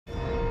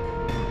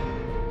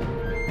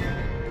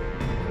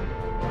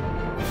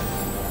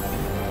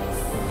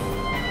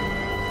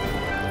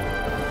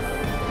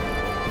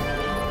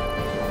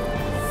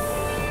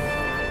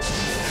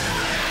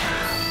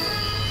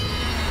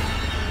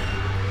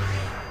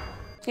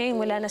Ngayon,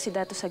 wala na si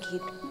Datu sa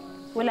gilid.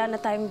 Wala na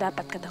tayong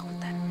dapat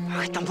katakutan.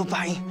 Bakit ang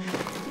babaeng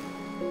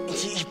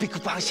iniibig ko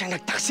pa ang siyang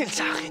nagtaksil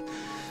sa akin?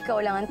 Ikaw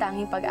lang ang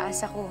tanging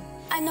pag-asa ko.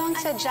 Ano ang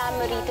sadya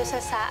mo rito sa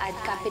saad,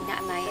 kapit na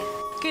Amaya?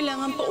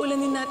 Kailangan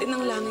paulanin natin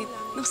ang langit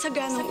ng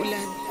saganang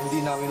ulan. Hindi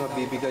namin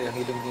mabibigay ang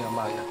hiling ni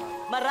Amaya.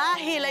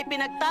 Marahil ay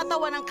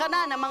pinagtatawanan ka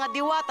na ng mga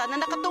diwata na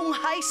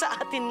nakatunghay sa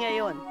atin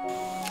ngayon.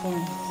 Kung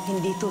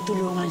hindi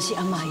tutulungan si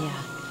Amaya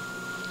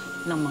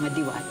ng mga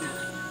diwata,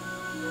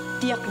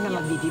 tiyak na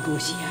mabibigo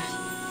siya.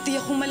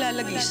 Tiyak kong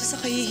malalagay siya sa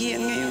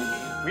kahihiyan ngayon.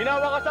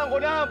 Winawakasan ko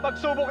na ang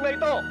pagsubok na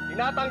ito.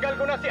 Tinatanggal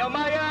ko na si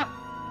Amaya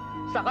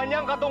sa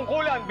kanyang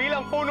katungkulan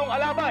bilang punong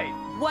alabay.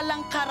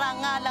 Walang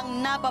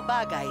karangalang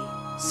nababagay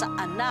sa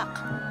anak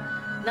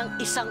ng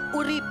isang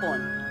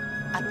uripon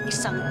at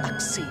isang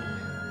taksil.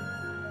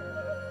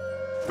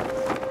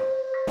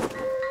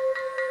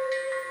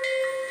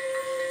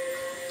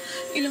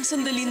 Ilang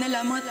sandali na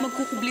lamang at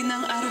magkukubli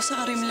na ang araw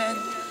sa Karimlan.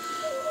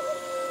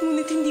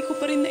 Ngunit hindi ko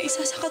pa rin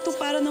naisa sa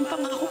katuparan ng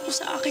pangako ko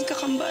sa aking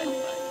kakambal.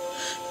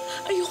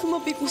 Ayoko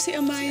mabigo si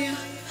Amaya.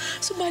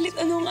 Subalit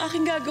ano ang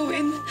aking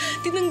gagawin?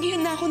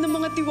 Tinanggihan na ako ng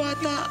mga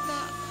diwata.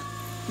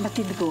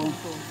 Batid ko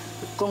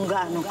kung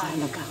gaano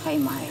kahalaga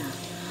kay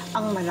Maya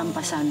ang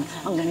malampasan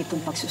ang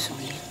ganitong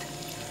pagsusulit.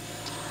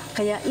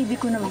 Kaya ibig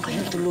ko naman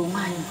kayong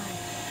tulungan.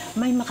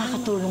 May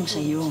makakatulong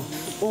sa iyo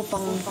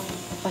upang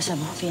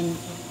pasabukin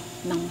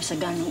ng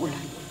masaganang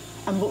ulan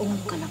ang buong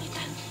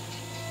kalangitan.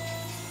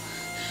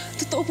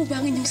 Totoo po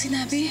ba ang inyong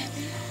sinabi?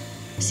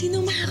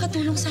 Sino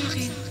makakatulong sa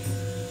akin?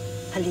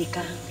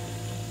 Halika,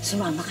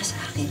 sumama ka sa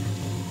akin.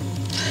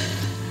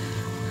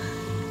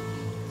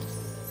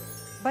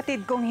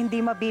 Batid kong hindi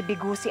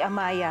mabibigo si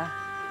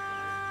Amaya.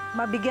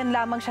 Mabigyan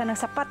lamang siya ng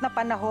sapat na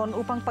panahon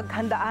upang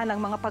paghandaan ang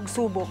mga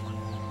pagsubok.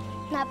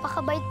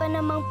 Napakabait pa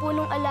namang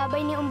punong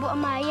alabay ni Umbo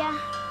Amaya.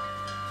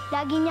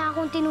 Lagi niya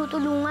akong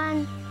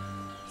tinutulungan.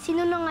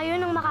 Sino na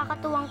ngayon ang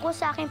makakatuwang ko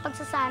sa aking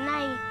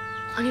pagsasanay?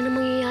 Ano na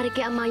mangyayari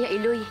kay Amaya,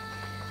 Iloy?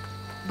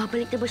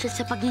 Babalik na ba siya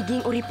sa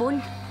pagiging uripon?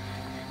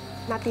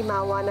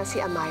 Natimawa na si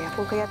Amaya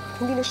kung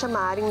kaya't hindi na siya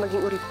maaaring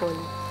maging uripon.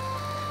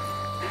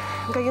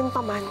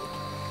 Gayunpaman,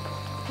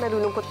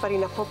 nalulungkot pa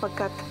rin ako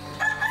pagkat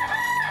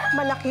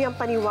malaki ang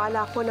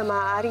paniwala ko na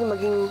maaaring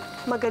maging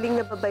magaling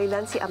na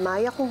babaylan si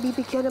Amaya kung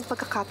bibigyan ng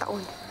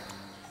pagkakataon.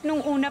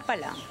 Nung una pa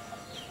lang,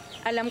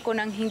 alam ko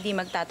nang hindi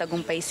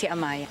magtatagumpay si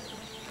Amaya.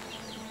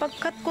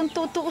 Pagkat kung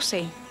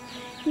tutuusin,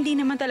 hindi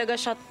naman talaga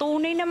siya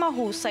tunay na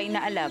mahusay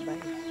na alabay.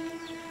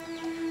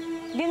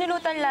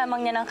 Dinulutan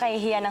lamang niya ng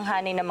kahihiyan ng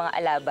hanay ng mga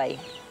alabay.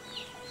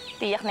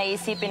 Tiyak na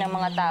isipin ng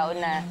mga tao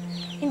na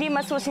hindi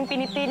masusing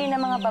pinipili ng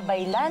mga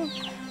babaylan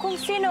kung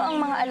sino ang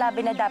mga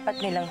alabay na dapat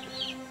nilang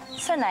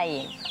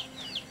sanayin.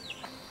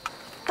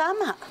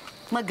 Tama.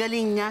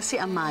 Magaling niya si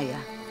Amaya.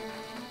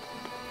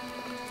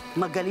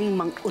 Magaling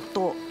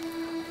mang-uto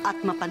at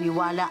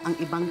mapaniwala ang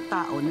ibang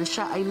tao na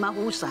siya ay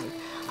mahusay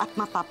at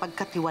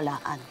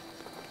mapapagkatiwalaan.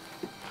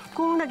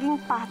 Kung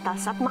naging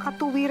patas at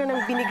makatuwiran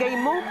ang binigay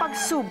mong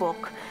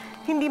pagsubok,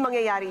 hindi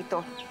mangyayari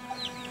ito.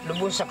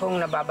 Lubos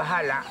akong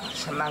nababahala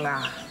sa mga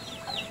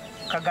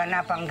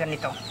kaganapang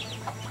ganito.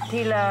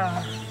 Tila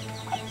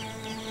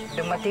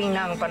dumating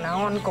na ang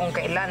panahon kung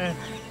kailan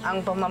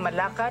ang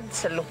pamamalakad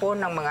sa lupon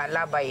ng mga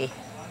alabay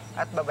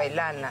at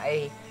babaylan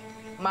ay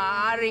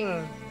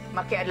maaaring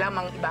makialam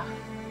ang iba.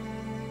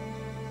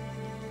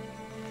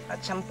 At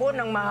 10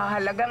 ng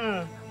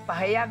mahahalagang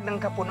pahayag ng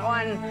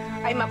kapunuan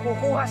ay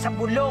makukuha sa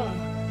bulong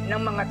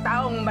ng mga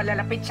taong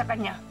malalapit sa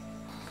kanya.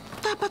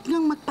 Dapat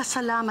ngang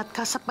magpasalamat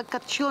ka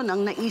sapagkat yun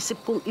ang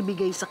naisip kong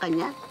ibigay sa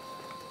kanya.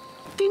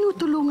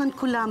 Tinutulungan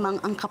ko lamang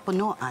ang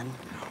kapunuan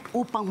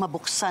upang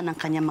mabuksan ang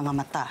kanyang mga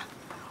mata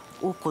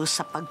ukol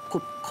sa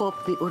pagkupkop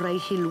ni Uray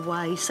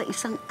Hilway sa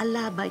isang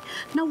alabay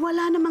na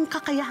wala namang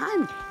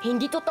kakayahan.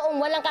 Hindi totoong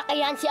walang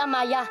kakayahan si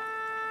Amaya.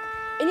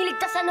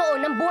 Iniligtasan noon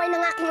ng buhay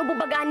ng aking ubo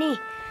Bagani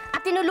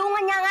at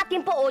tinulungan niya ang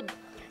ating pood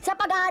sa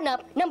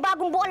paghahanap ng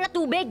bagong buwan na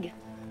tubig.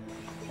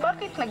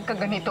 Bakit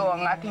nagkaganito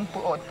ang ating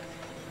puot?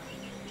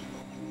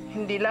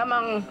 Hindi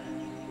lamang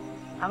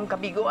ang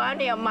kabiguan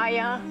ni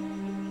Amaya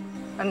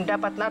ang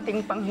dapat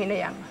nating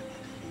panghinayang,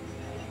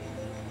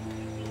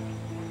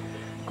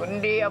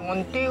 kundi ang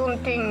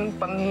unti-unting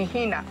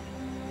panghihina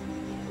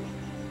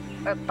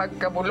at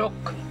pagkabulok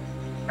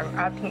ng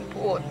ating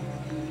puot.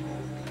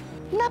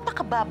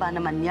 Napakababa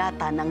naman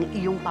yata ng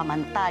iyong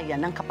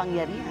pamantayan ng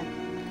kapangyarihan.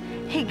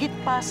 Higit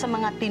pa sa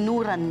mga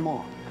tinuran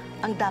mo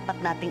ang dapat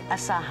nating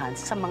asahan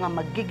sa mga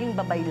magiging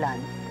babaylan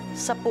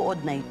sa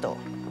puod na ito.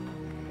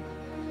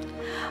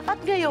 At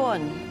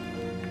ngayon,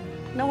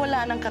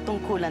 nawala ng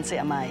katungkulan si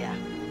Amaya.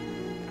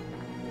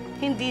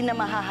 Hindi na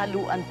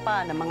mahahaluan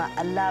pa ng mga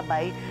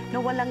alabay na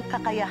walang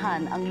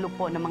kakayahan ang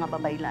lupo ng mga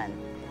babaylan.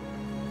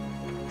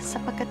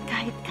 Sapagkat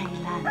kahit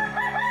kailan,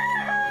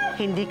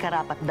 hindi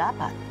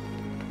karapat-dapat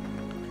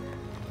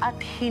at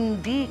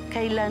hindi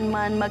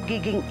kailanman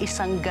magiging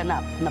isang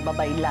ganap na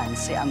babaylan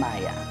si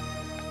Amaya.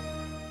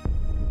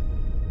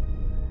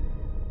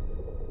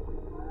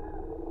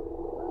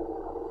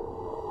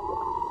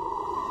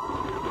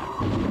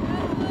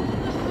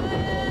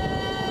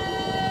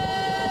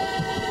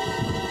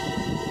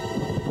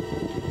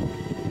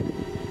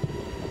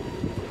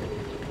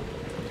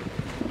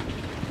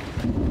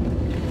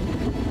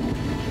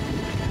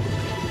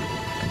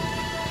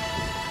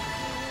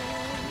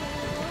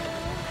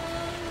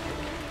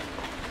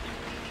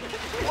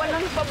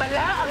 walang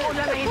babala ang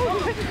ulan na ito.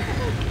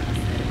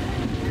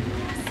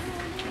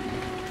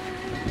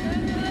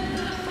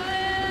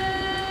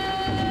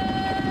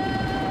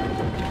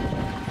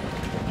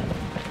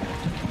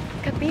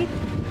 Kapit,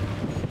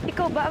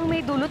 ikaw ba ang may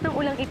dulot ng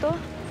ulang ito?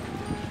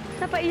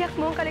 Napaiyak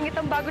mo ang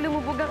kalangitang bago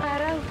lumubog ang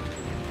araw.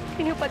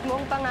 Tinupad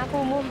mo ang pangako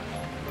mo.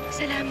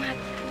 Salamat.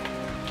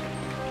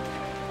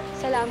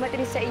 Salamat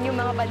rin sa inyong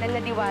mga banal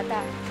na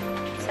diwata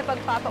sa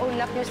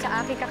pagpapaunlak niyo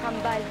sa aking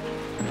kakambal.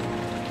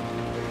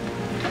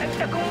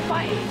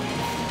 Nagtagumpay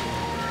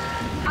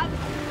ang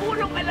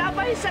punong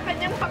alabay sa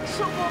kanyang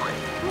pagsubok.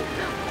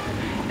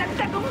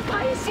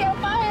 Nagtagumpay si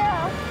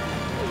Amaya.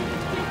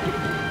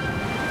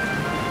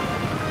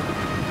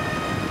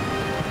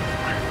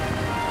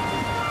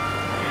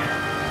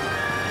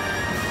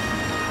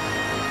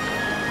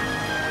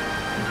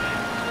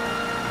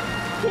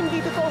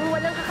 Hindi totoong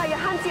walang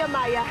kakayahan si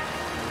Amaya.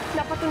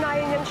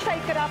 Napatunayan niyang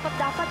siya'y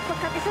karapat-dapat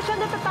pagkat isa siya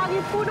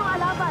natatanging punong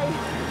alabay.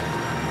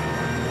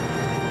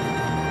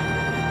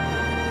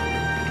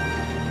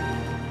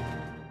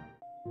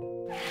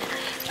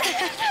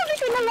 Sabi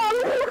ko na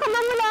mami,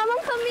 nakaman mo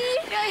lamang kami.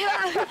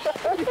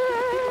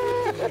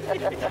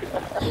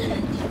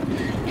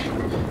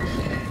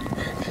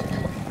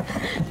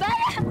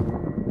 Baya!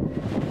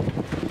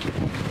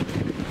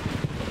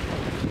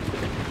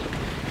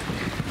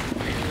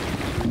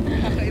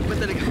 Kakaiba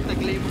talaga ang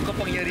taglay mong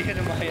kapangyarihan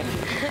ng Marian.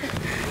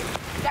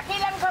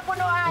 Dakilang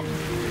kapunuan.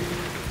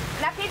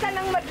 Nakita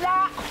ng madla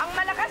ang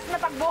malakas na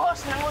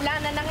pagbuhos ng ulan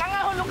na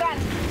nangangahulugan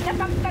na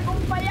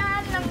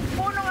pagtagumpayan ng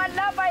punong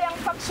alabay ang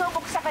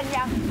pagsubok sa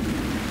kanya.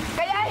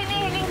 Kaya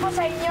hinihiling ko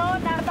sa inyo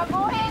na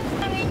baguhin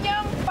ang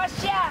inyong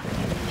pasya,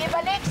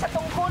 ibalik sa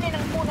tungkulin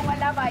ng punong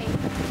alabay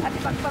at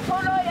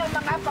ipagpatuloy ang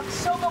mga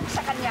pagsubok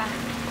sa kanya.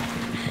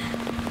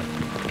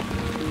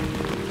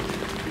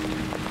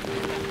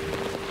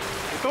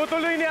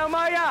 Tutuloy ni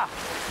Amaya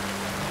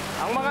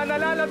ang mga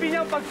nalalabi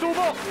niyang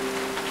pagsubok.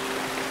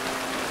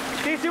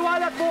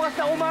 Sisiwalat bukas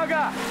na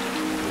umaga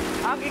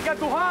ang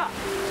ikaduha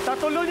sa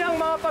tuloy niyang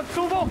mga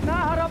pagsubok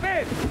na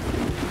harapin.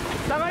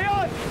 Sa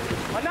ngayon,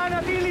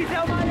 mananatili si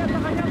Amaya sa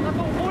kanyang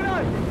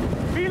katungkulan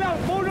bilang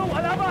punong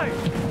alabay.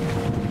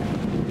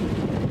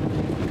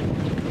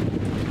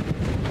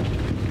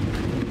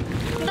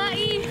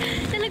 Bai,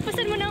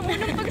 nalagpasan mo na ang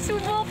unang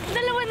pagsubok.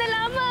 Dalawa na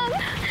lamang.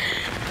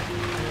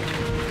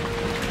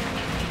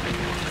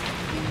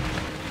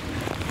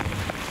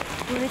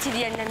 Ngunit si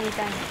Dian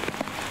namitan.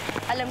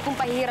 Alam kong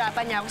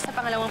pahihirapan niya ako sa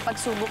pangalawang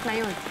pagsubok na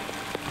yun.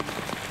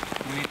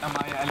 Ngunit,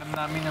 Amaya, alam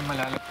namin na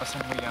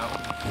malalagpasan mo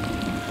yaon.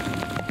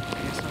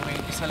 Kaya sa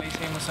ngayon,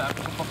 isalaysay mo sa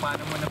akin kung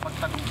paano mo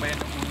napagtagumpayan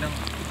ang unang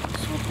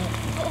pagsubok.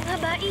 Oo nga,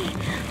 Bai.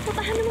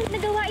 Paano mo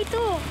nagawa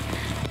ito?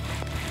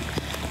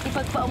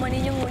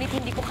 Ipagpaumanin niyo, ngunit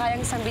hindi ko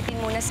kayang sambitin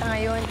muna sa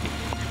ngayon.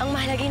 Ang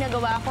mahalaging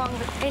nagawa ko ang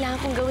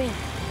kailangan kong gawin.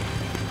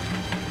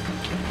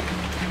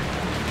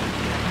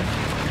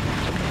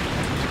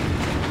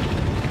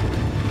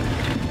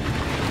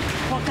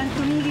 Huwag kang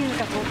tumigil,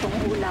 kakutong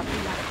ulap.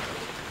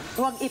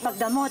 Huwag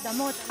ipagdamot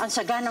ang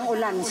saganang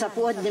ulan sa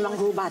puod ni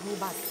Mangubat.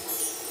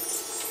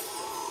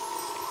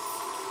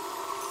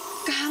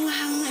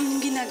 Kahanga-hanga ang inyong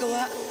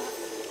ginagawa.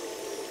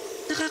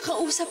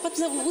 Nakakausap at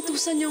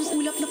nauutusan niyo ang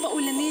ulap na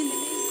paulanin.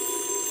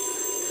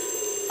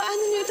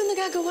 Paano niyo ito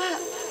nagagawa?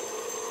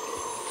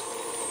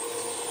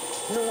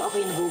 Noong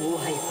ako'y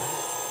nabubuhay pa,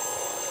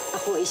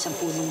 ako ay isang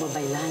punong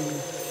babaylan.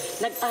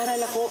 Nag-aral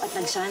ako at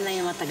nagsanay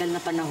ang matagal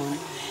na panahon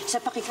sa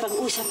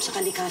pakikipag-usap sa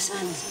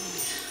kalikasan.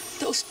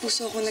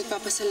 Taus-puso ako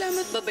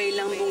nagpapasalamat,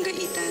 babaylang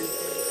bunggaitan.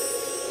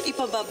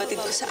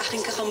 Ipababatid ko sa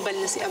aking kakambal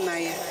na si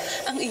Amaya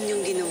ang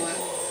inyong ginawa.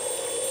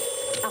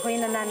 Ako'y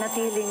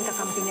nananatiling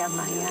kakampi ni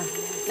Amaya.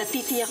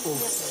 Natitiyak ko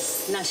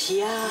na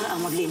siya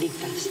ang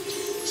magliligtas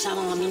sa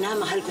mga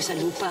minamahal ko sa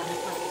lupa.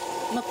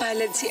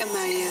 Mapalad si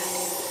Amaya.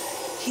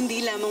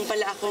 Hindi lamang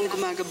pala ako ang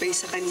gumagabay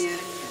sa kanya.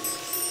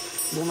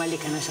 Bumalik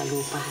ka na sa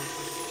lupa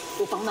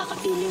upang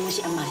makapiling mo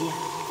si Amaya.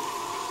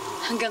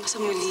 Hanggang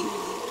sa muli.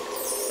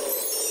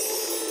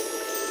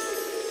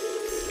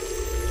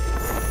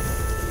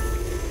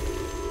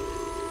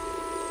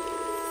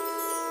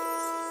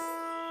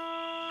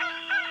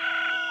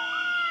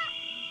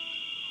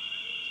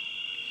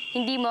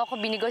 Hindi mo ako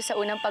binigo sa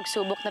unang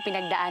pagsubok na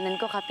pinagdaanan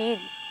ko, kapid.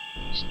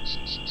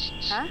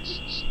 Ha?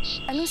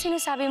 Anong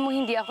sinasabi mo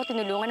hindi ako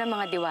tinulungan ng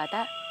mga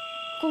diwata?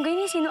 Kung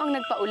ganyan, sino ang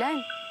nagpaulan?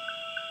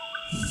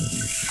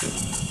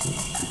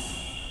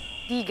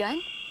 Digan?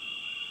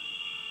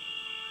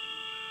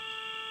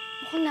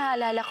 Mukhang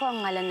naaalala ko ang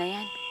ngalan na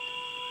yan.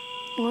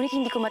 Ngunit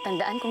hindi ko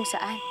matandaan kung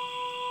saan.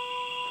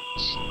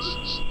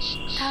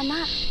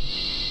 Tama.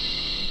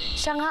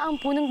 Siya nga ang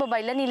punong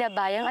babaylan nila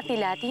Bayang at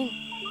Nilatin.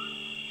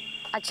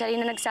 At siya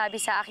rin na nagsabi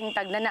sa aking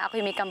tagna na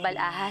ako'y may kambal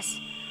ahas.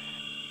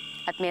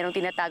 At merong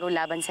tinatago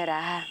laban sa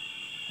raha.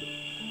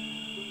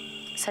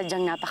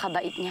 Sadyang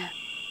napakabait niya.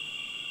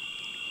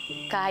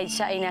 Kahit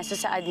siya ay nasa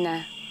saad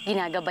na,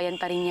 ginagabayan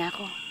pa rin niya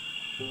ako.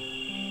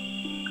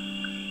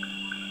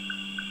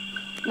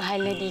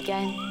 Mahal na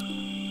Digan,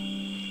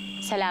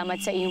 salamat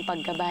sa iyong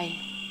paggabay.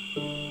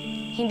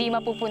 Hindi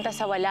mapupunta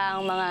sa wala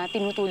ang mga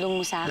tinutulong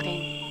mo sa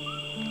akin.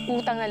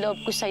 Utang na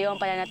loob ko sa'yo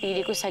ang pananatili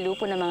ko sa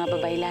lupo ng mga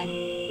babaylan.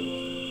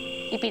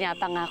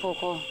 Ipinapangako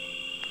ko,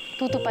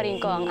 tutuparin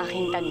ko ang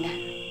aking tagna.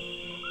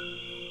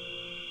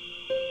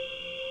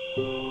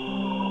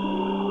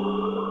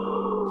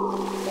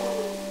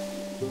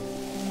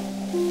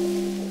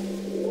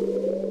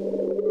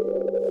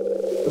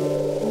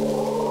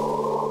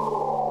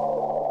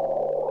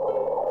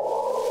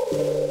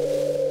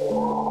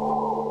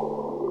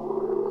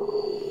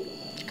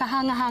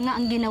 Kahanga-hanga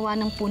ang ginawa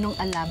ng punong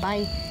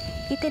alabay.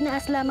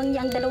 Itinaas lamang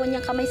niya ang dalawa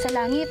niyang kamay sa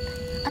langit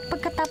at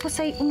pagkatapos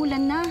ay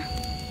umulan na.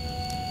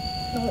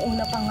 Noong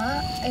una pa nga,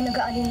 ay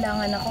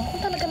nag-aalinlangan ako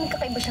kung talaga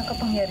magkakaiba siyang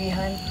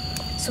kapangyarihan.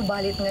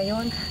 Subalit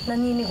ngayon,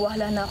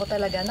 naniniwala na ako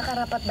talaga na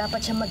karapat-dapat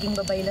siya maging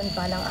babaylan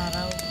balang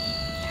araw.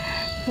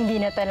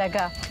 Hindi na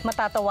talaga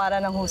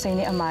matatawaran ang husay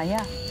ni Amaya.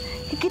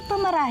 Higit pa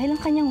marahil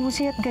ang kanyang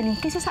husay at galing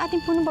kaysa sa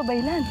ating punong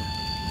babaylan.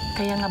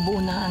 Kaya nga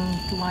buo na ang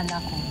tiwala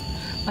ko.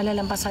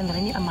 Malalampasan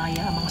rin ni Amaya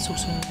ang mga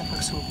susunod na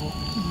pagsubok.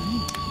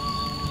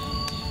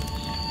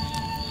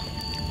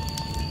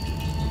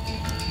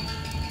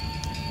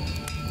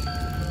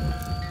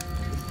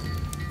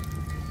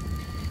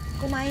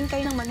 Kumain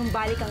kayo ng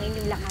manumbalik ang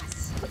inyong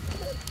lakas.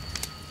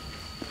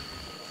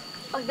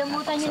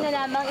 Pagdamutan niyo na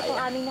lamang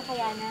itong aming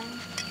nakayanan.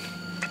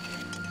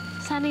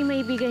 Sana'y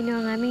maibigan niyo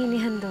ang aming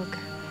inihandog.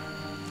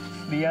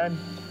 Diyan,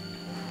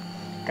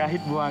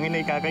 kahit buhangin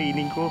ay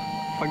kakainin ko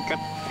pagkat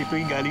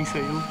ito'y galing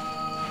sa'yo.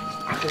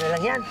 Akin na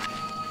lang yan.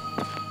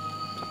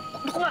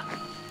 Naku nga,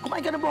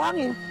 kumain ka ng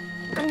buhangin.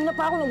 Kanina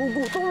pa ako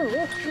nagugutom.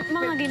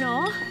 Mga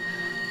Ginoo,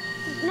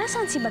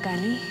 nasaan si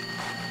Bagani?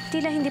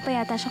 Tila hindi pa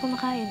yata siya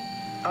kumakain.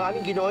 Ang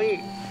aming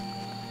Ginooy,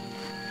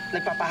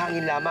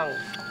 nagpapahangin lamang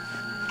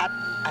at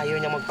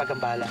ayaw niya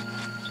magpagambala.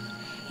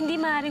 Hindi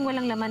maaaring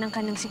walang laman ang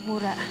kanyang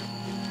sigmura.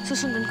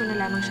 Susundan ko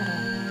na lamang siya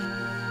roon.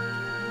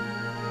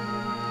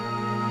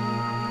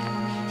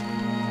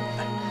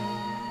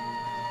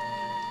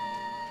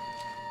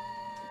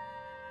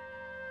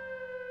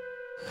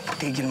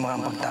 Tigil mo ang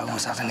pagtawag mo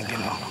sa akin ng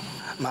Ginoo.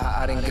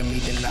 Maaaring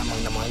gamitin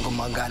lamang ng mga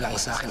gumagalang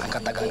sa akin ang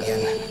katagang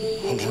yan.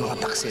 Hindi mga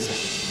taksil,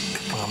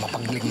 mga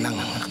mapaglignang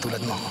na katulad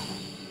mo.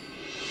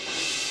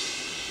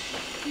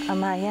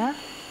 Amaya?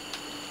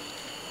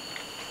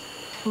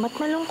 Ba't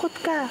malungkot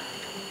ka?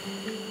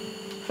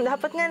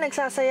 Dapat nga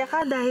nagsasaya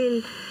ka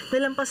dahil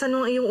nalampasan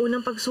mo ang iyong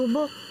unang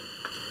pagsubok.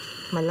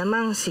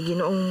 Malamang si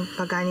Ginoong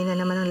Bagani na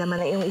naman ang laman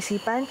ng iyong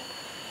isipan.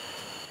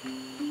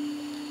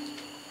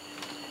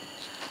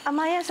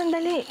 Amaya,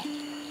 sandali.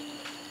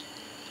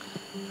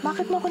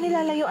 Bakit mo ko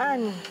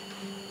nilalayuan?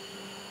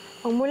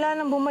 Mula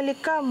nang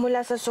bumalik ka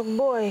mula sa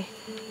Sugboy,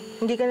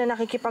 hindi ka na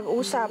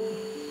nakikipag-usap.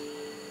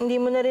 Hindi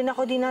mo na rin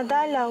ako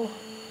dinadalaw.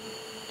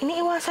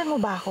 Iniiwasan mo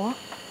ba ako?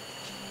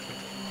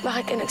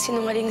 Bakit ka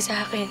nagsinungaling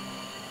sa akin?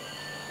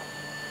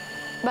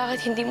 Bakit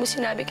hindi mo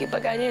sinabi kay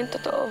Bagani ang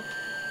totoo?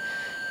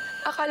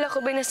 Akala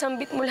ko ba'y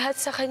nasambit mo lahat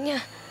sa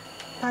kanya?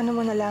 Paano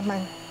mo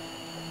nalaman?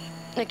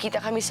 Nakita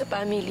kami sa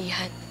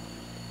pamilihan.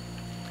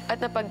 At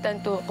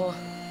napagtanto ko,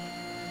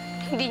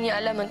 hindi niya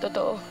alam ang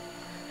totoo.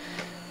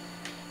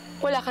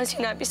 Wala kang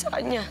sinabi sa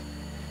kanya.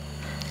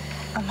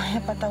 Amaya,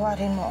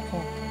 patawarin mo ako.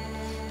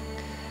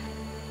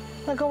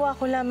 Nagawa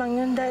ko lamang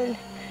yun dahil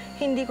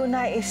hindi ko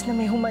nais na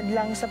may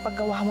humadlang sa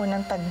paggawa mo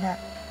ng tagna.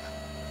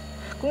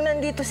 Kung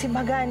nandito si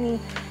Bagani,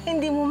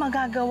 hindi mo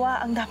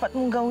magagawa ang dapat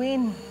mong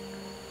gawin.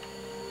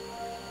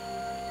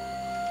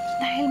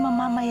 Dahil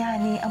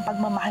mamamayani ang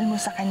pagmamahal mo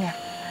sa kanya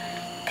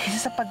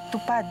kaysa sa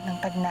pagtupad ng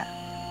tagna.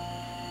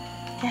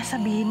 Kaya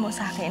sabihin mo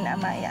sa akin,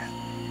 Amaya,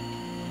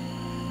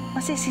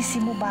 masisisi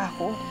mo ba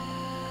ako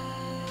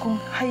kung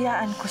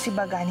hayaan ko si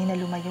Bagani na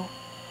lumayo?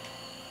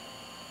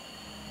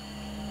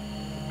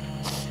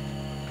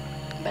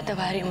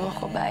 Patawarin mo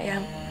ako,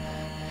 Bayang.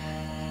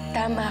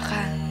 Tama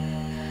ka.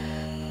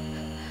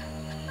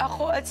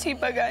 Ako at si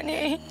Bagani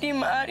ay hindi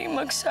maaaring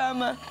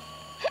magsama.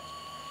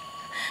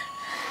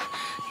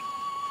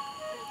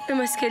 Na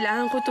mas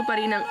kailangan ko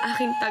tuparin ang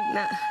aking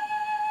tagna.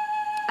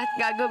 At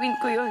gagawin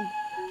ko yon.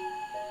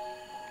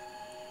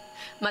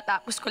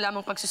 Matapos ko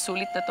lamang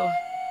pagsusulit na to.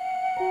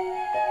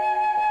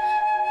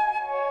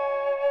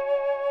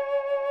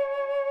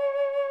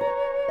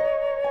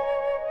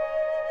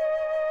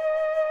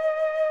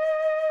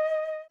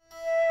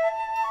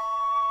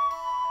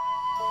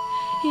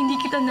 Hindi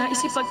kita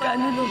nais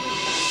ipagkanulo.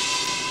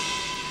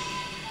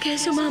 Kaya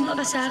sumama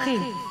ka sa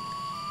akin.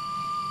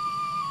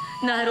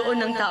 Naroon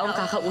ng taong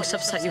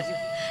kakausap sa'yo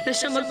na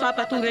siya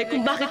magpapatunay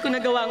kung bakit ko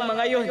nagawa ang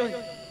mga yon.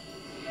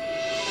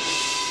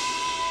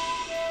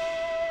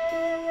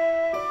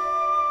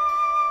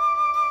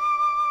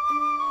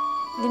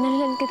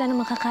 Dinalhan kita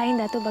ng makakain,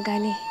 Datu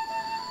Bagani.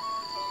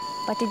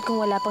 Patid kung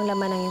wala pang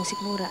laman ang iyong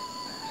sikmura.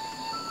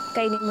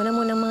 Kainin mo na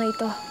muna ang mga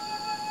ito.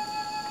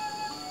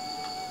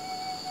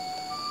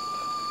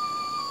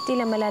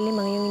 Tila malalim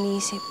ang iyong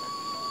iniisip.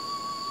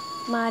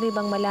 Maaari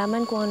bang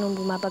malaman kung anong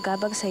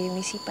bumabagabag sa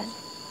iyong isipan?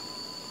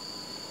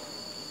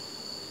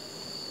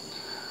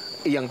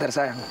 Iyang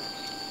tersayang.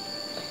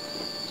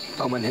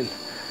 Paumanhin.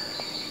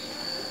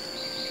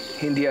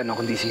 Hindi ano,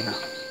 kundi sino.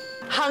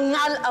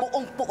 Hangal ang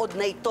buong puod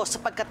na ito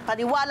sapagkat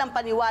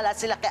paniwalang-paniwala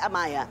sila kay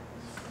Amaya.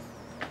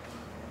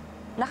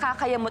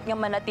 Nakakayamot nga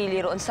manatili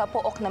roon sa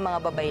pook ng mga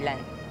babaylan.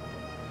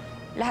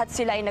 Lahat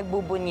sila ay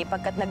nagbubunyi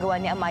pagkat nagawa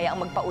ni Amaya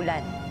ang magpaulan.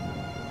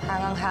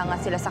 Hangang-hanga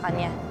sila sa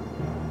kanya.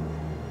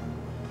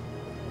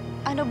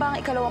 Ano ba ang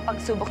ikalawang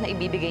pagsubok na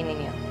ibibigay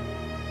ninyo?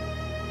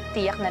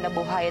 Tiyak na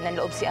nabuhayan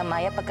ng loob si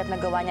Amaya pagkat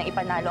nagawa niyang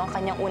ipanalo ang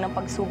kanyang unang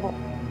pagsubok.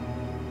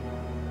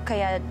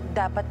 Kaya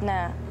dapat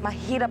na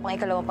mahirap ang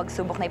ikalawang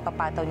pagsubok na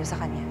ipapataw niyo sa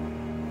kanya.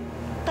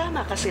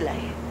 Tama ka sila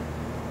eh.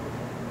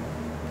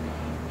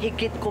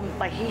 Higit kong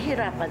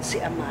pahihirapan si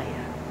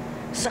Amaya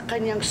sa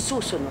kanyang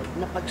susunod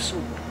na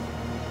pagsubok.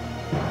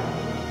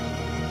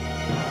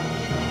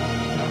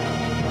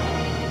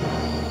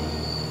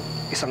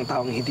 Isang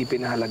taong hindi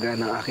pinahalaga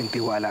ng aking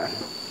tiwalaan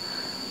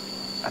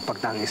at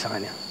pagtangi sa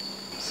kanya.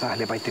 Sa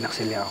halip ay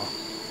tinaksil niya ako.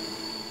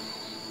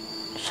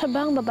 Siya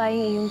ba ang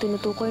babaeng iyong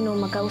tinutukoy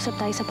nung magkausap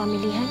tayo sa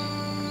pamilihan?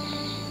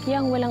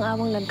 Yang walang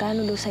awang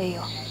nagkanulo sa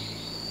iyo.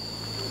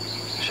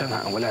 Siya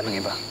nga, wala nang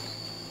iba.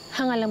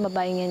 Hangal ang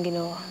babaeng yan,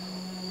 Ginoo.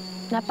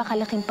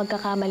 Napakalaking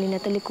pagkakamali na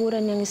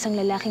talikuran niyang isang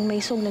lalaking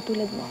may sog na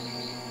tulad mo.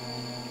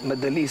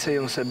 Madali sa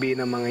iyong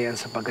sabihin ng mga yan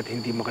sapagkat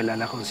hindi mo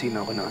kilala kung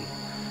sino ako noon.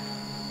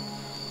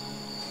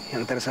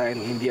 Yang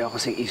tarasayan, hindi ako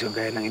kasing iso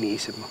gaya ng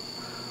iniisip mo.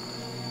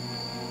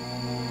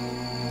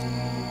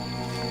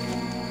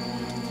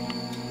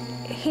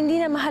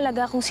 Hindi na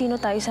mahalaga kung sino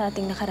tayo sa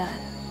ating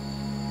nakaraan.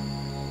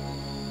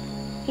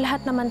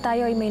 Lahat naman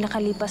tayo ay may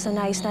nakalipas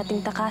na nais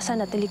nating takasan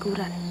at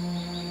talikuran.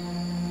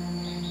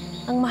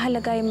 Ang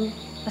mahalaga ay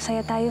masaya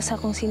tayo sa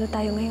kung sino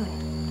tayo ngayon.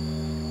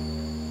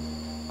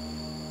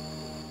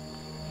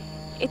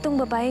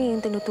 Itong babaeng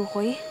yung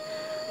tinutukoy,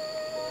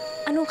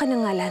 anong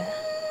kanyang ngalan?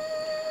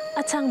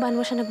 At saang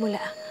banwa siya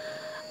nagmula?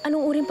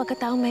 Anong uring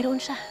pagkataong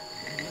mayroon siya?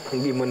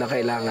 Hindi mo na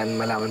kailangan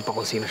malaman pa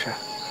kung sino siya.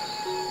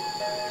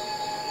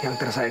 Yang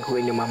tarasayan ko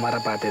inyong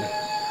mamarapatin.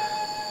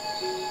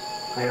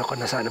 Ayoko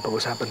na sana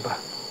pag-usapan pa.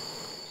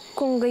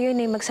 Kung gayon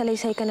ay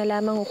magsalaysay ka na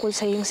lamang ukol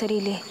sa iyong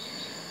sarili.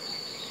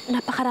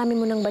 Napakarami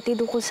mo ng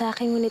batid ukol sa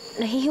akin, ngunit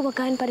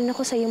nahihiwagaan pa rin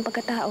ako sa iyong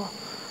pagkatao.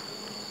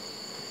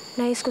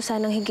 Nais ko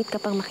sanang higit ka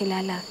pang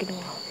makilala,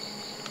 Ginoo.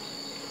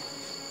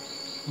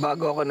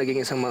 Bago ako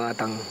naging isang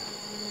mangatang,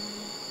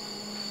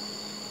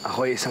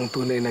 ako ay isang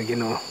tunay na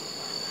Ginoo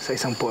sa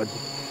isang pod.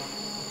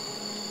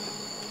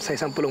 Sa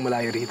isang pulong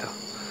malayo rito.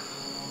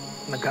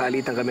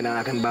 Nagkaalitan kami ng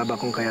aking baba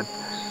kung kaya't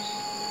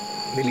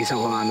nilisan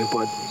ko ang aming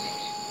pod.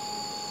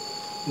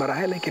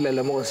 Marahil ay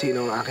kilala mo kung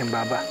sino ang aking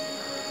baba.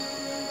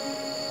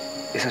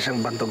 Isa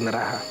siyang bantog na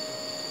Raha.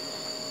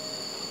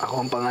 Ako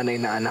ang panganay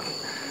na anak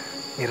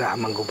ni Rajah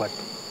Mangubat.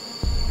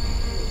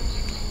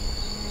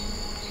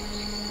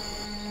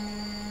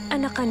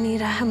 Anak ka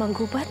ni Rajah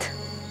Mangubat?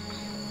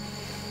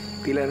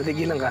 Tila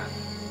natigilan ka.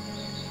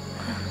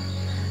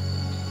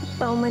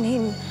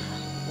 Paumanhin.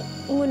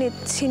 Ngunit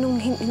sinong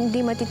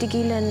hindi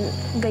matitigilan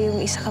gayong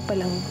isa ka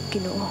palang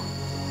Ginoo?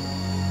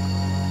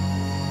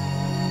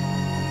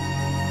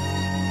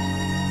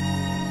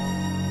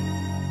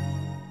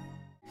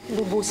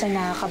 Lubusan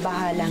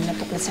nakakabahalang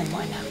natuklasan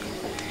mo, anak.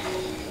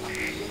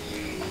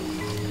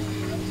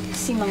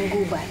 Si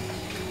Mangubat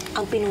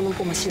ang pinunong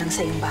pumaslang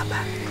sa iyong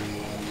baba.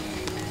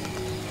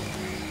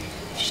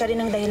 Siya rin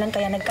ang dahilan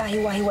kaya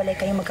nagkahiwa-hiwalay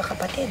kayong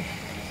magkakapatid.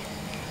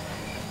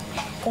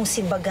 Kung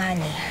si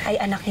Bagani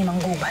ay anak ni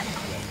Mangubat,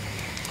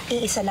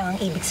 iisa lang ang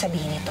ibig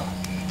sabihin nito.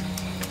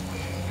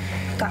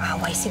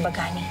 Kaaway si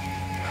Bagani.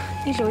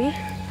 Iloy,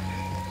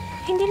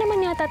 hindi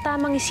naman yata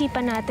tamang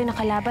isipan natin na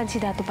kalaban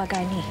si Datu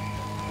Bagani.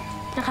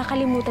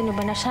 Nakakalimutan niyo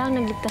ba na siya ang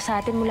nagligtas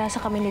sa atin mula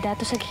sa kamay ni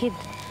Datu Saghid?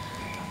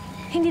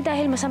 Hindi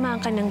dahil masama ang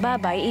kanyang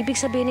babay, ibig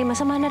sabihin ay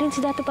masama na rin si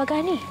Datu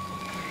Bagani.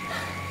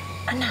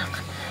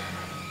 Anak,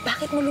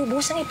 bakit mo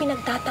lubusang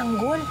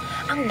ipinagtatanggol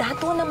ang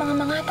dato ng mga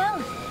mangatang?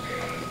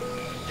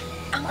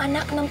 Ang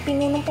anak ng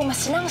pinunong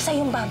pumaslang sa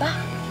iyong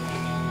baba.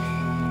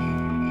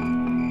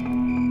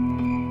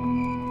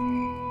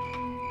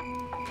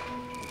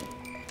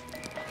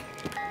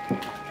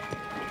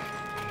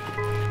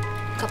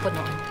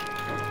 Kapunuan.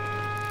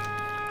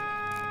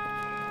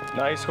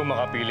 Nais ko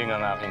makapiling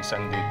ang aking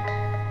sandid.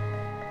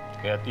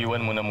 Kaya't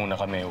iwan mo na muna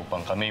kami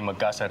upang kami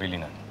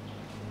magkasarilinan.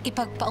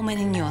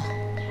 Ipagpaumanin niyo,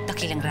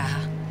 dakilang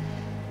Raha.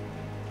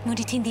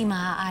 Ngunit hindi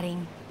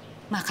maaaring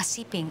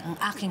makasiping ang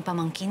aking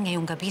pamangkin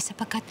ngayong gabi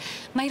sapagkat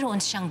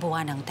mayroon siyang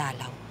buwan ng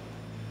dalaw.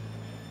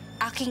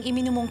 Aking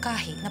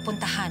iminumungkahi na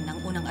puntahan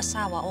ang unang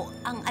asawa o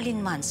ang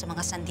alinman sa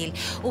mga sandil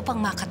upang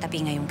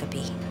makatabi ngayong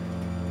gabi.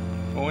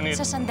 Ngunit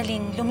sa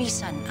sandaling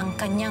lumisan ang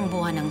kanyang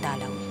buwan ng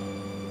dalaw,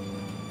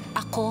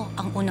 ako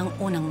ang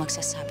unang-unang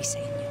magsasabi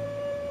sa inyo.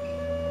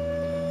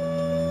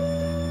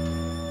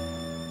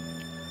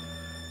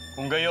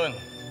 kung gayon,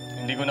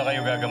 hindi ko na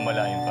kayo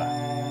gagambalain pa.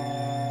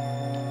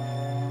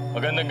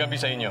 Magandang gabi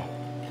sa inyo.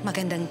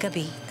 Magandang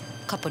gabi,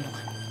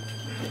 Kapunuan.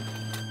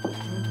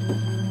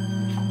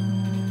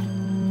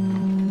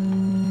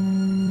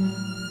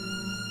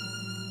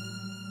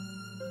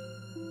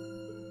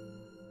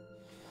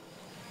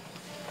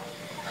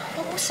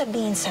 Huwag mo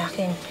sabihin sa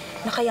akin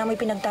na kaya may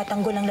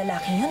pinagtatanggol ang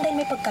lalaking yun dahil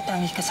may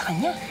pagkatangi ka sa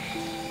kanya.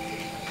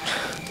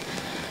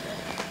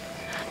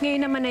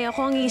 Ngayon naman ay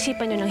ako ang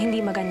iisipan nyo ng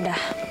hindi maganda.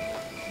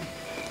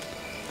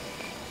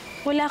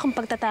 Wala akong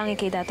pagtatangi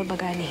kay Datu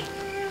Bagani.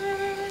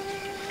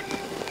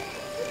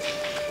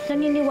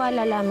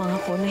 Naniniwala lamang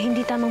ako na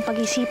hindi tamang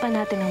pag-isipan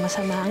natin ng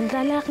masama ang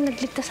lalaking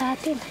nagligtas sa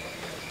atin.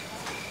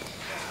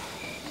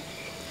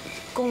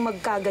 Kung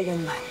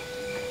magkagayon man,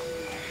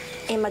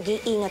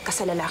 mag-iingat ka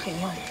sa lalaking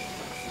yun.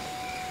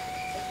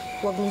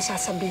 Huwag mong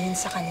sasabihin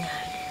sa kanya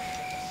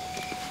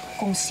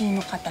kung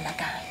sino ka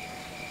talaga.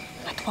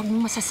 At huwag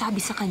mong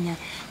masasabi sa kanya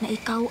na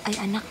ikaw ay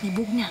anak ni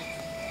Bugna.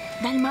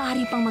 Dahil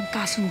maaari pang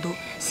magkasundo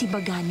si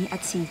Bagani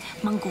at si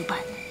Mangubat.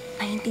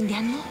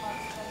 Naiintindihan mo?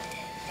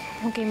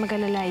 Huwag kayong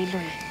mag-alala,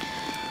 Iloy.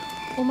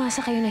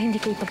 Umasa kayo na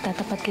hindi ko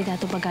ipagtatapat kay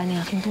Datu Bagani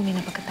ang aking tunay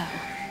na pagkatao.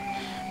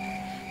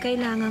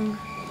 Kailangang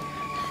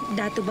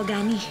Datu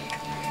Bagani.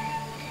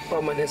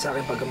 Pamanin sa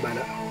aking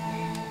paggambala.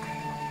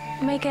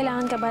 May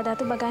kailangan ka ba,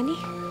 Datu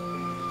Bagani?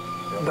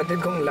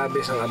 Batid kong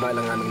labis ang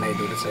abalang aming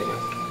naidulot sa inyo.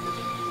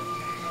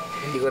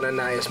 Hindi ko na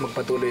nais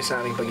magpatuloy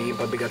sa aming pagiging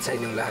pabigat sa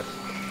inyong lahat.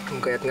 Kung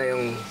kaya't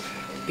ngayong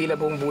tila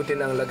pong buti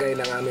ng lagay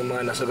ng aming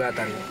mga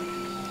nasugatan,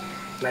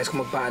 nais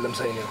kong magpaalam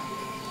sa inyo.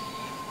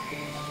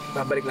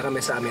 Babalik na kami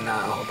sa aming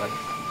naaakopan.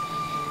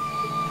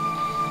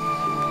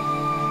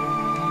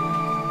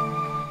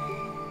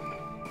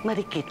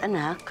 Marikit,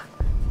 anak.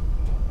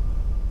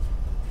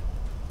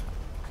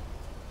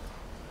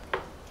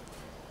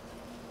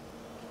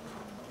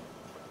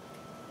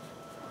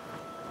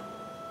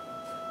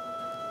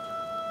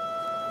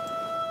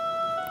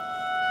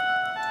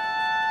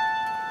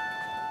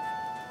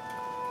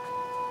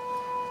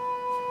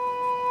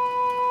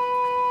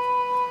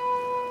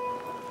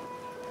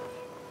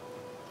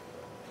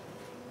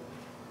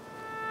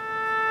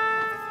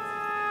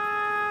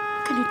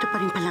 Ganito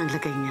pa rin pala ang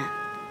lagay niya.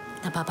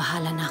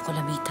 Nababahala na ako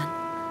lamitan.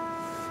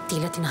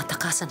 Tila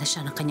tinatakasan na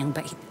siya ng kanyang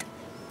bait.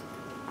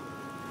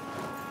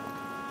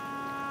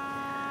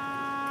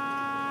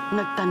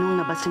 Nagtanong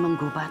na ba si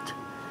Mangubat?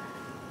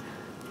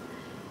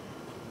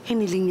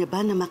 Hiniling niya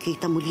ba na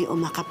makita muli o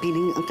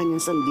makapiling ang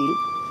kanyang sandil?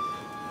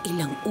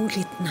 Ilang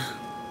ulit na.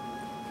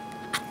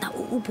 At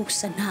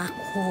nauubusan na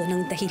ako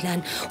ng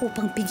dahilan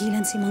upang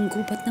pigilan si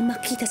Mangubat na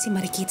makita si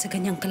Marikit sa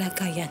ganyang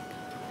kalagayan.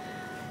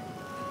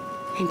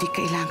 Hindi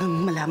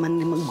kailangang malaman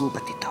ni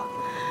Mangubat ito.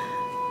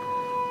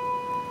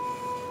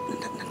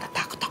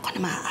 Natatakot ako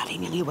na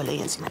maaari niyang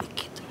hiwalayan si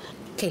Marikit.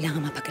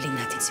 Kailangan mapagaling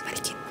natin si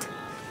Marikit.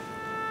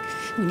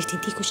 Ngunit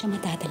hindi ko siya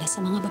madadala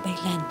sa mga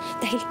babaylan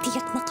dahil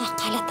tiyak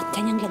nakakalat ang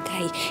kanyang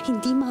lagay.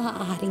 Hindi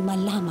maaaring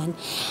malaman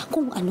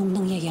kung anong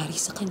nangyayari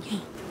sa kanya.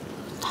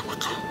 Tama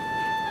ka.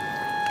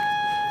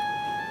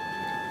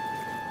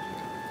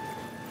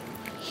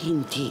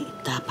 Hindi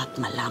dapat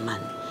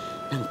malaman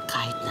ng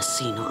kahit na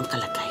sino ang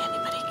kalagayan ni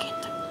Marikit.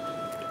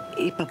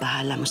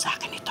 Ipabahala mo sa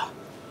akin ito.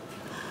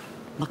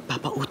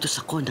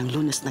 Magpapautos ako ng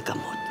lunas na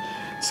gamot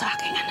sa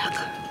aking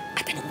anak.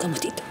 At anong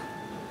gamot ito?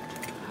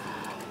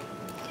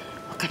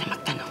 Huwag ka na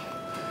magtanong.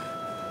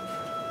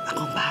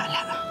 Akong bahala.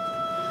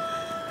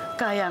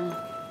 Kayang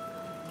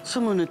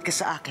sumunod ka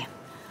sa akin.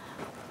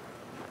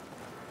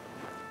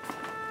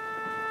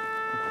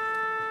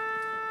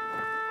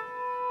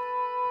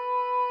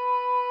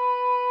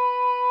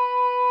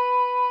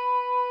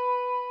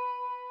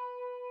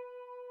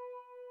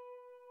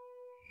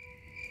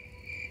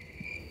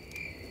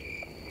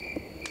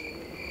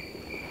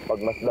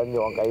 Pagmasdan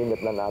niyo ang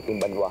kainit na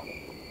nating banwa.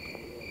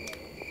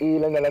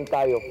 Ilan na lang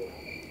tayo,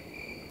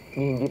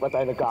 hindi pa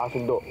tayo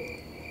nagkakasundo.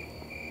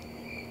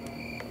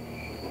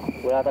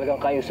 Wala talagang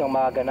kayusang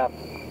magaganap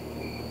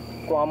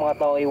kung ang mga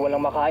tao ay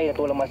walang makain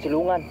at walang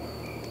masilungan.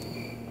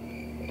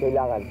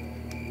 Kailangan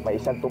may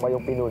isang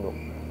tumayong pinuno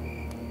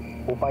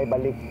upang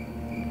ibalik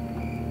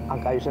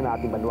ang kayusan na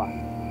ating banwa.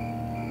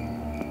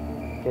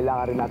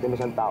 Kailangan rin natin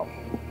isang tao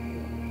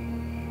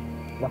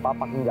na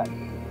papakinggan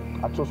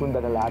at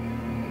susundan ng lahat.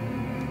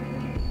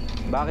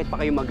 Bakit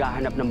pa kayo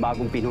maghahanap ng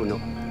bagong pinuno?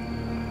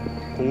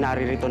 Kung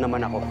naririto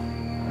naman ako.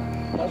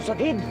 Datu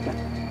Sagid!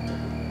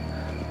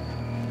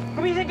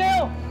 Kumising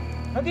kayo!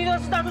 Nandito na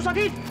si Datu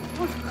Sagid!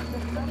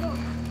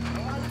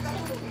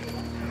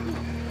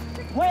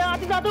 Buhay ang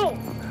ating Datu!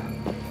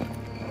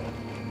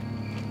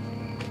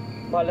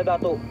 Mahal na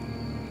Datu,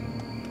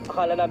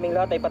 akala naming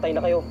lahat ay patay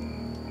na kayo.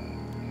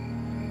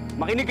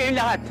 Makinig kayong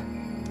lahat!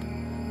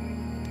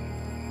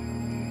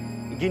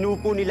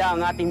 Ginupo nila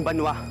ang ating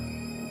banwa.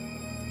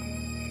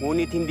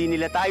 Ngunit hindi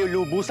nila tayo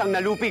lubusang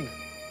nalupig.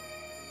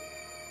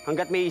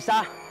 Hanggat may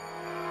isa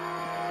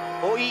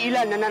o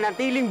iilan na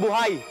nanatiling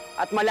buhay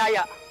at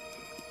malaya,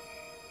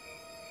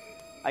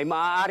 ay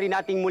maaari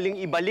nating muling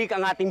ibalik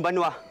ang ating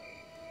banwa.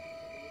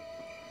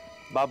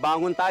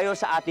 Babangon tayo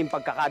sa ating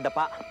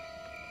pagkakadapa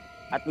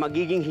at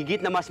magiging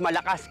higit na mas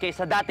malakas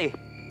kaysa dati.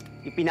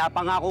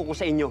 Ipinapangako ko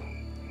sa inyo,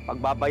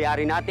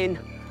 pagbabayarin natin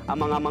ang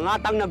mga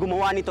mangatang na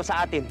gumawa nito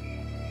sa atin.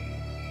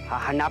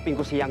 Hahanapin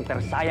ko siyang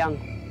tersayang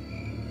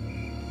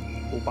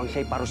upang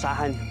siya'y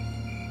parusahan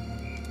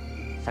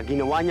sa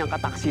ginawa niyang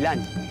kataksilan.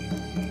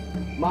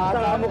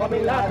 Maasahan mo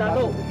kami lahat,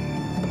 Dato.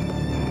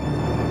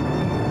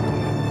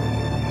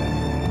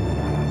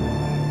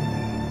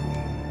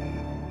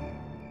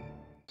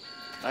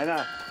 Ay na.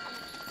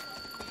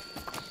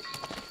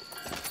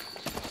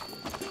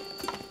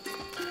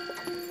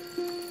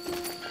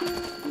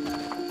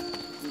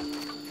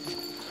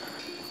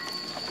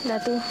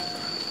 Datu,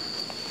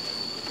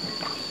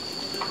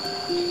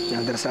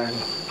 Andersan,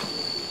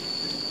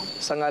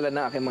 sa ngalan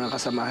ng aking mga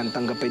kasamahan,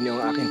 tanggapin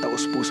niyo ang aking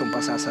taus-pusong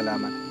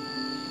pasasalamat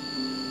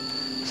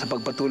sa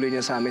pagpatuloy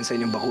niyo sa amin sa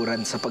inyong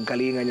bakuran, sa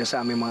pagkalingan niyo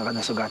sa aming mga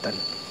kanasugatan.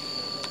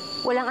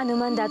 walang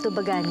anuman, Datu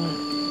Bagani.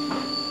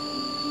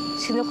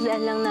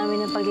 Sinuklian lang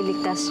namin ang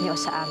pagliligtas niyo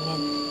sa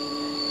amin.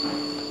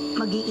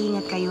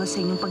 Mag-iingat kayo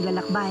sa inyong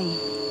paglalakbay,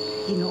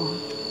 Ginoo.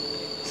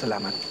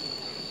 Salamat.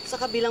 Sa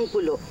kabilang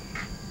pulo,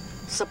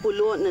 sa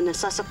pulo na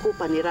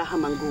nasasakupan ni Rajah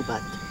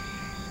Mangubat,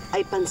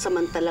 ay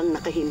pansamantalang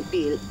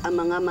nakahimpil ang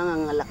mga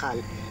mangangalakal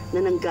na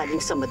nanggaling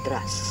sa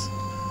Madras.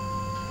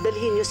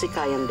 Dalhin niyo si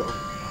Kayan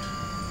doon.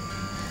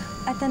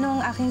 At ano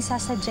ang aking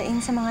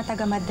sasadyain sa mga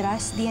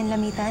taga-Madras, diyan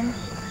lamitan?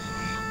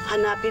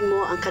 Hanapin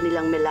mo ang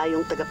kanilang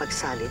melayong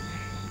tagapagsalin.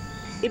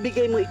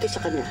 Ibigay mo ito sa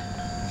kanya.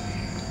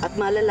 At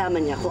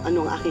malalaman niya kung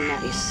ano ang aking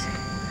nais.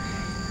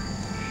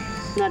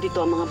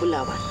 Narito ang mga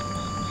bulawan.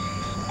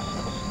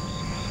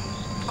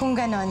 Kung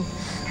ganon,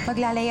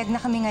 maglalayag na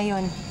kami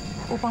ngayon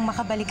upang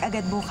makabalik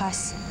agad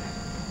bukas.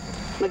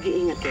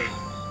 Mag-iingat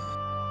kayo.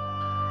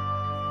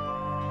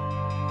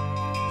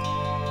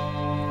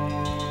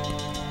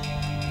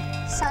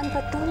 Saan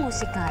patungo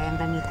si Kayang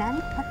lamitan?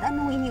 At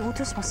anong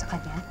iniutos mo sa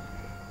kanya?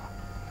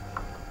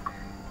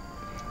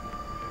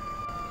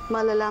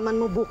 Malalaman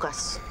mo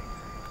bukas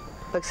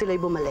pag sila'y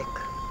bumalik.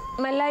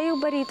 Malayo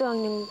ba rito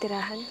ang inyong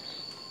tirahan?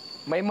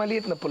 May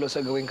maliit na pulo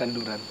sa gawing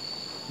kanluran.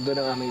 Doon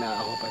ang aming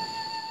naaakopan.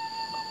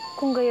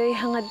 Kung gayo'y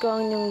hangad ko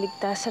ang inyong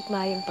ligtas at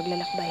maayong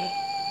paglalakbay.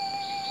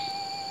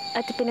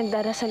 At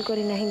ipinagdarasal ko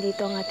rin na hindi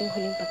ito ang ating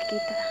huling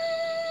pagkita.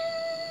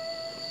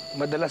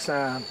 Madalas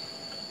na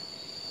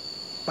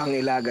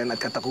pangilagan at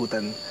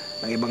katakutan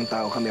ng ibang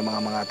tao kami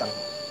mga mangatang.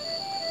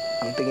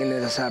 Ang tingin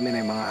nila sa amin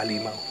ay mga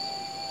halimaw.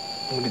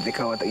 Ngunit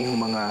ikaw at ang iyong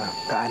mga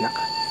kaanak,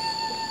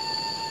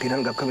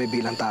 tinanggap kami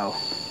bilang tao.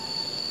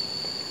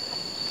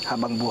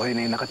 Habang buhay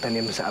na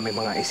nakatanim sa aming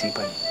mga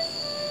isipan,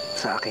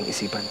 sa aking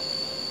isipan.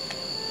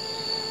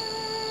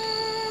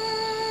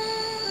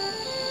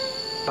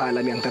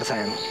 Paalam yang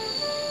tersayang.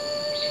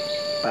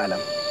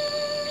 Paalam.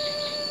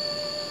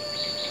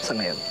 Sa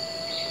ngayon.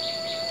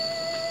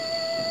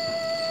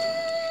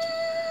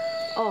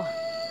 Oh,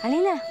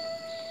 halina.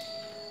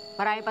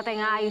 Marami pa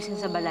tayong aayusin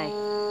sa balay.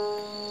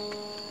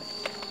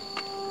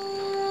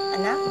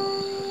 Anak,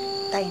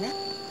 tayo na.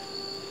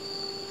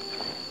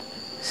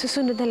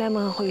 Susunod na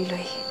lamang ako,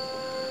 Iloy.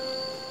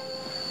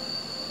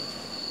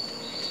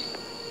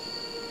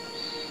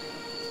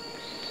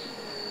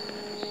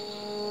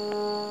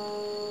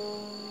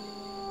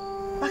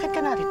 Bakit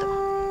ka narito?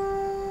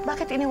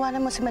 Bakit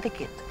iniwanan mo si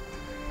Marikit?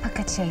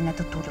 Pagkat siya'y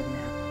natutulog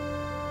na.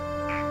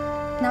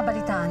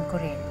 Nabalitaan ko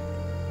rin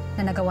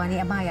na nagawa ni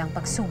Amaya ang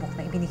pagsubok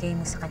na ibinigay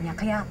mo sa kanya,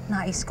 kaya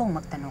nais kong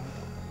magtanong.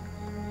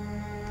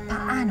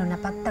 Paano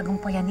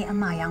napagtagumpayan ni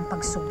Amaya ang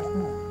pagsubok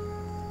mo?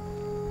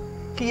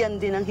 Kiyan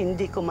din ang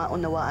hindi ko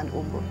maunawaan,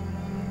 Umbo.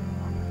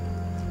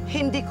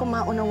 Hindi ko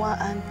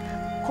maunawaan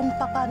kung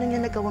paano niya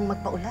nagawang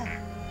magpaulan.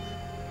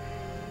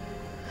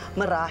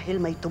 Marahil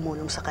may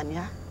tumulong sa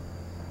kanya.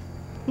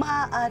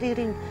 Maaari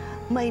rin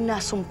may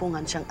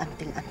nasumpungan siyang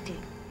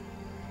anting-anting.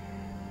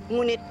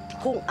 Ngunit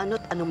kung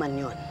ano't ano man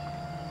yun,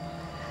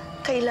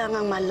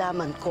 kailangang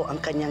malaman ko ang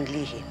kanyang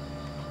lihim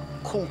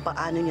kung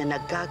paano niya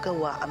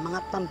nagagawa ang mga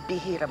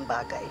pampihirang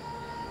bagay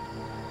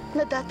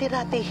na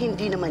dati-rati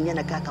hindi naman niya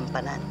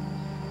nagkakampanan.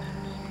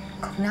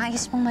 Kung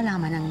nais mong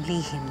malaman ang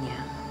lihim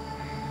niya,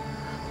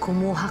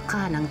 kumuha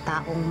ka ng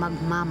taong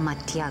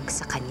magmamatyag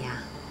sa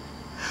kanya.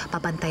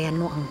 Pabantayan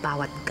mo ang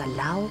bawat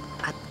galaw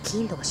at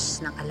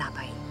kilos ng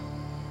alabay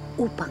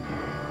upang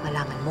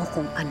malaman mo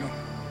kung ano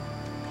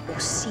o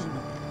sino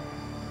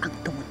ang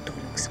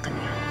tumutulong sa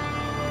kanya.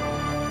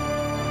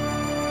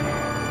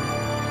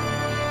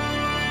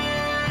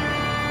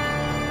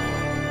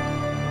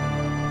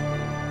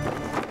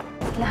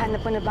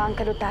 Nahanap mo na ba ang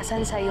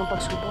kalutasan sa iyong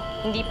pagsubok?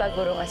 Hindi pa,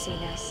 Gurong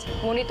Asinas.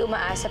 Ngunit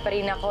umaasa pa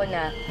rin ako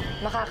na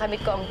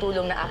makakamit ko ang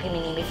tulong na aking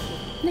minimiti.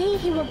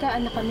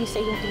 Nahihiwagaan na kami sa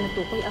iyong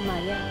tinutukoy,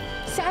 Amaya.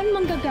 Saan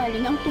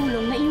manggagaling ang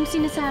tulong na iyong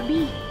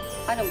sinasabi?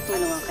 Anong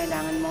tulong ang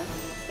kailangan mo?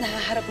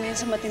 Nahaharap ngayon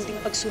sa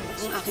matinding pagsubok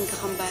ang aking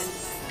kakamban.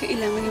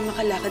 Kailangan niyong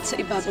makalakad sa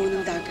ibabaw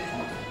ng dagat.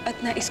 At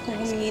nais kong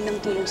humingi ng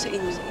tulong sa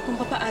inyo kung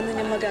paano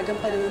niya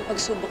magagampanan ang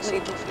pagsubok na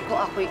ito. Kung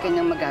ako'y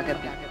kanyang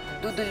magagabi,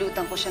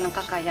 dudulutan ko siya ng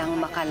kakayahang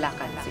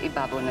makalakad sa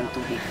ibabaw ng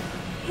tubig.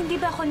 Hindi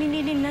ba ako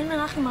ninilinlang ng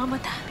aking mga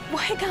mata?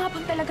 Buhay ka nga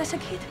bang talaga sa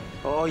gid?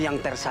 Oo,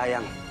 yang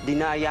tersayang.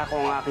 Dinaya ko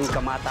ang aking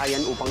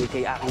kamatayan upang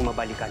ikay aking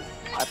mabalikan.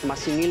 At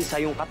masingil sa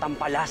iyong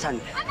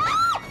katampalasan.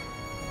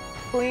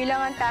 Kung yun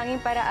lang ang tanging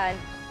paraan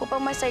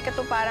upang masay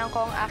katuparan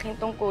ko ang aking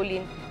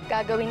tungkulin,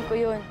 gagawin ko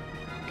yun.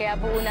 Kaya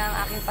buo na ang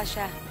aking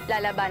pasya.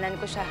 Lalabanan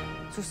ko siya.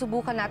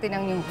 Susubukan natin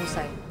ang iyong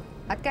husay.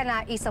 At ka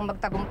naisang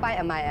magtagumpay,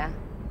 Amaya.